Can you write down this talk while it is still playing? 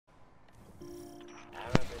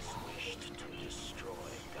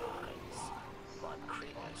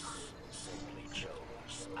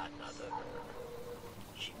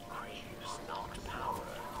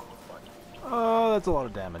Oh, that's a lot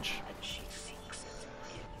of damage.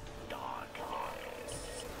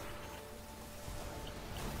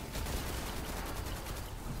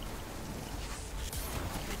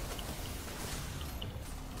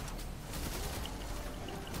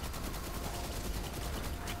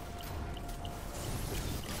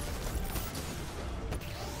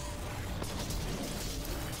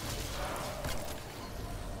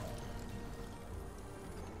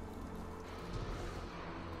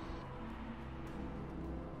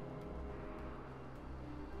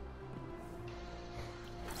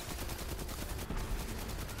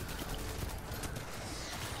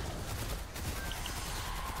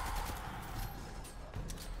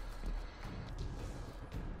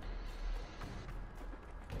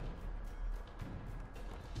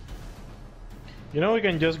 You know we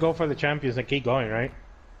can just go for the champions and keep going, right?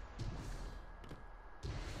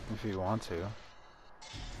 If you want to.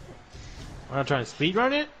 I'm not trying to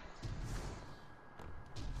speedrun it?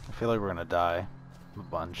 I feel like we're gonna die a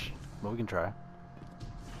bunch, but we can try.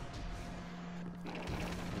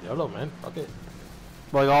 YOLO, man. Fuck it.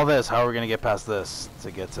 Like all this, how are we gonna get past this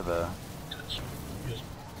to get to the...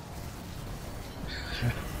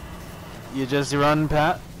 You just run,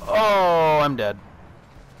 Pat? Oh, I'm dead.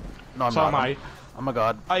 No, I'm so not. am I. Oh my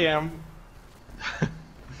god. I am.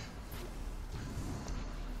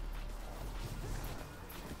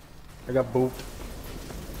 I got booped.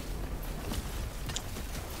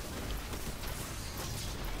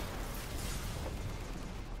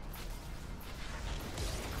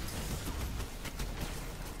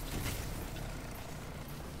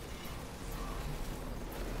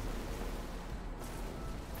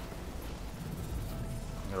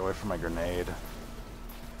 Get away from my grenade.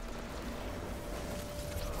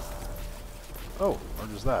 Oh, what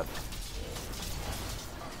is that?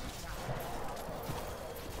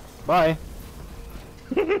 Bye.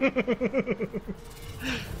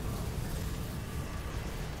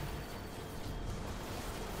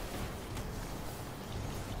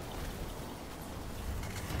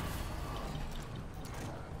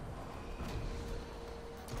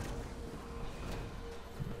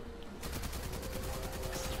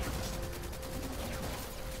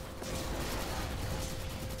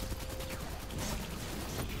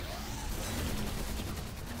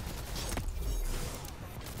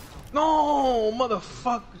 No,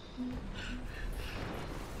 motherfucker.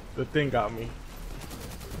 The thing got me.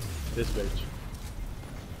 This bitch.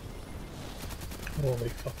 Holy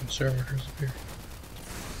fucking servitors up here.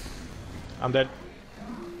 I'm dead.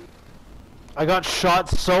 I got shot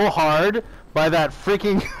so hard by that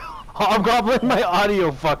freaking hobgoblin, my audio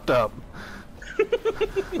fucked up.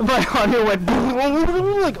 My audio went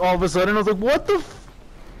like all of a sudden. I was like, what the f.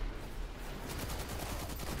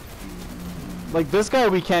 Like, this guy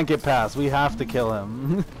we can't get past. We have to kill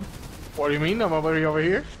him. What do you mean? I'm already over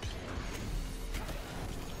here?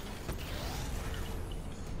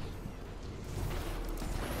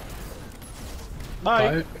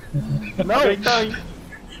 Bye. No! Okay, bye.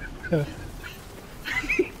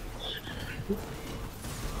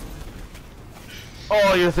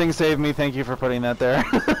 Oh, your thing saved me. Thank you for putting that there.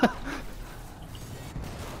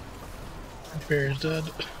 Bear's dead.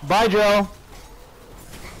 Bye, Joe.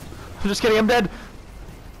 I'm just kidding. I'm dead.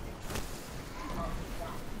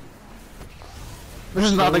 This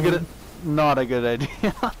is not a good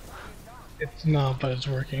idea. It's not, but it's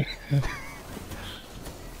working.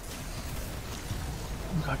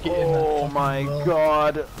 Oh my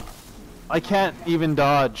god. I can't even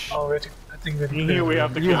dodge. Oh, I think that In here we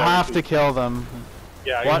have to You kill have to everything. kill them.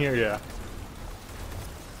 Yeah, What? in here, yeah.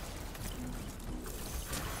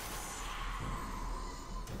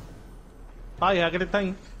 Bye, I got a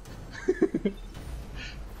time.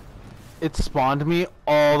 It spawned me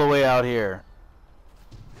all the way out here.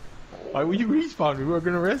 Why would you respawn? We were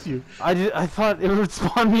gonna arrest you. I thought it would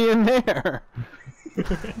spawn me in there.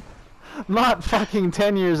 Not fucking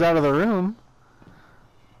 10 years out of the room.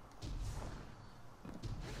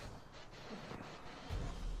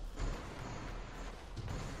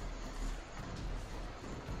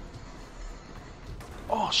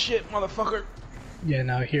 Oh shit, motherfucker. Yeah,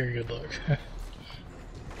 now here, good luck.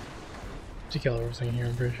 To kill everything here,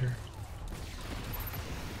 I'm pretty sure.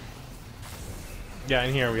 Yeah,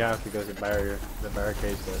 in here we have because the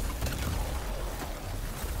barricade's there.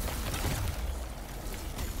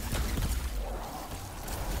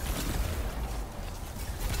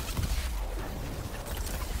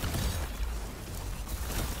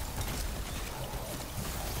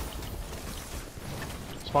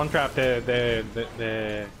 Spawn trap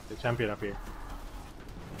the champion up here.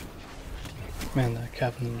 Man, that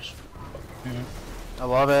captain was... Yeah. I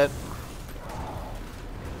love it.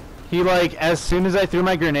 He like, as soon as I threw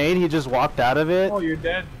my grenade, he just walked out of it. Oh, you're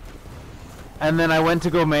dead. And then I went to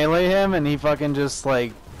go melee him, and he fucking just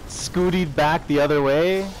like scootied back the other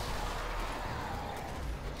way.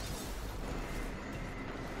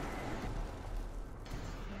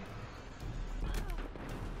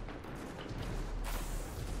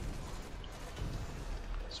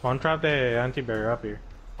 Spawn trap the anti-barrier up here.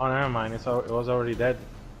 Oh, never mind. It was already dead.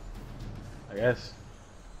 I guess.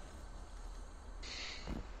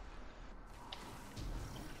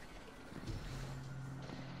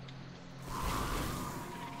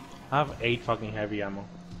 I have 8 fucking heavy ammo.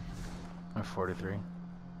 I have 43.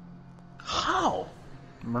 How?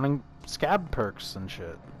 I'm running scab perks and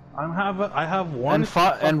shit. I have one.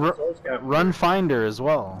 And run finder as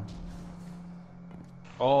well.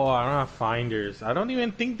 Oh, I don't have finders. I don't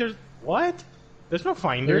even think there's what? There's no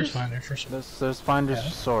finders. There's finder for sure. There's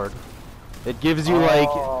finder's sword. It gives you like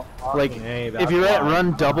if you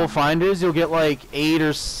run double finders, you'll get like 8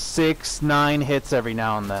 or 6, 9 hits every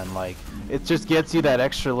now and then. Like it just gets you that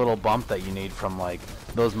extra little bump that you need from like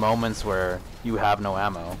those moments where you have no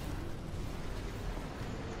ammo.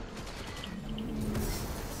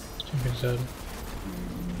 Champion's dead.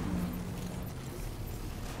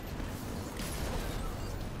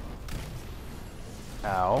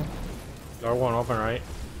 Ow. Door won't open, right?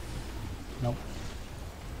 Nope.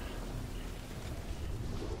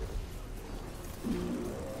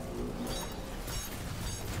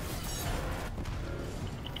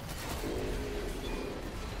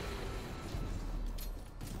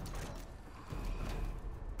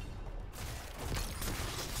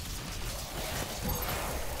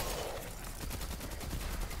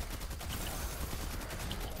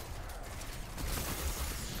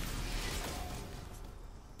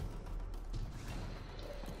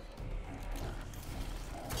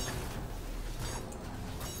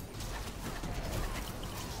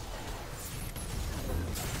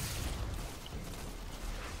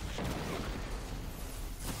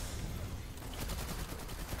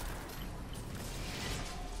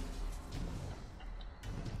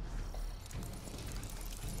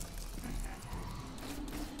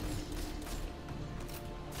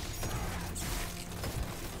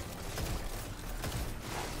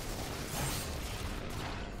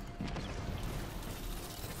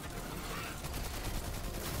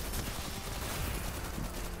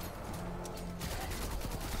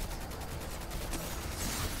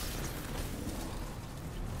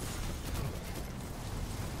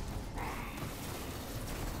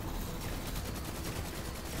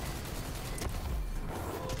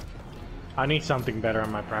 I need something better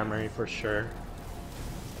on my primary for sure.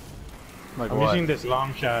 Like I'm what? using this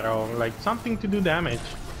long shadow, like something to do damage.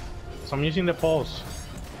 So I'm using the pulse.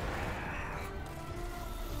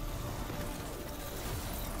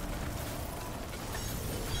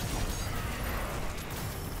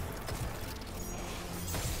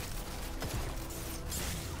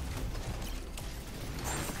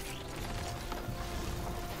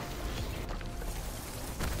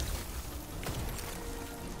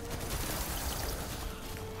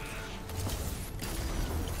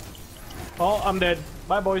 Oh, I'm dead.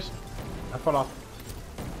 Bye, boys. I fell off.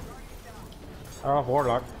 I off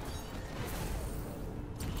Warlock.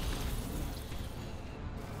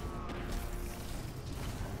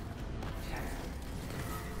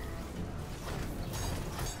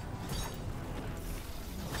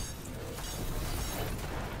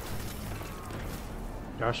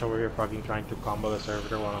 Josh over here fucking trying to combo the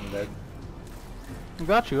servitor while I'm dead. I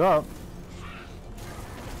got you up.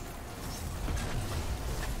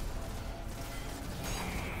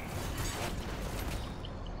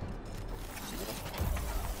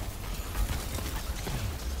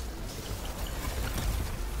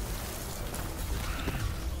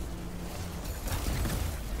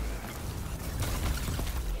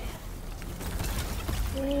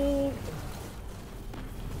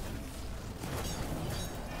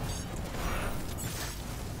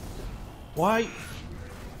 Why?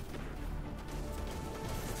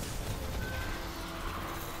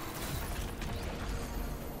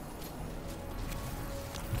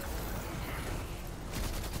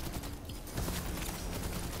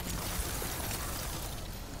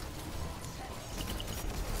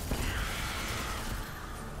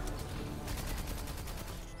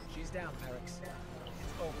 She's down, Pyrex. It's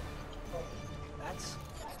over. That's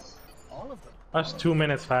all of them. That's 2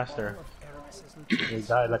 minutes faster. We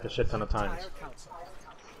died like a shit ton of times.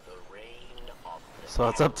 So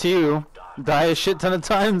it's up to you. Die a shit ton of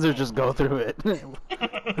times or just go through it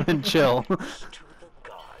and chill.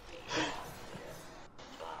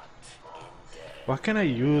 What can I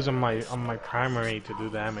use on my primary to do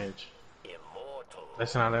damage?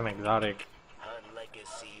 That's not an exotic.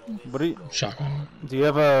 What do you? Shotgun. Do you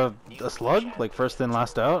have a slug? Like first in,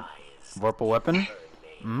 last out? Vorpal weapon?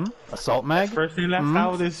 Assault mag? First thing left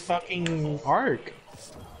out is fucking arc.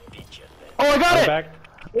 Oh, I got I'm it! back.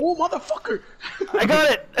 Oh, motherfucker! I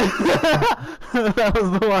got it! That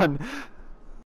was the one.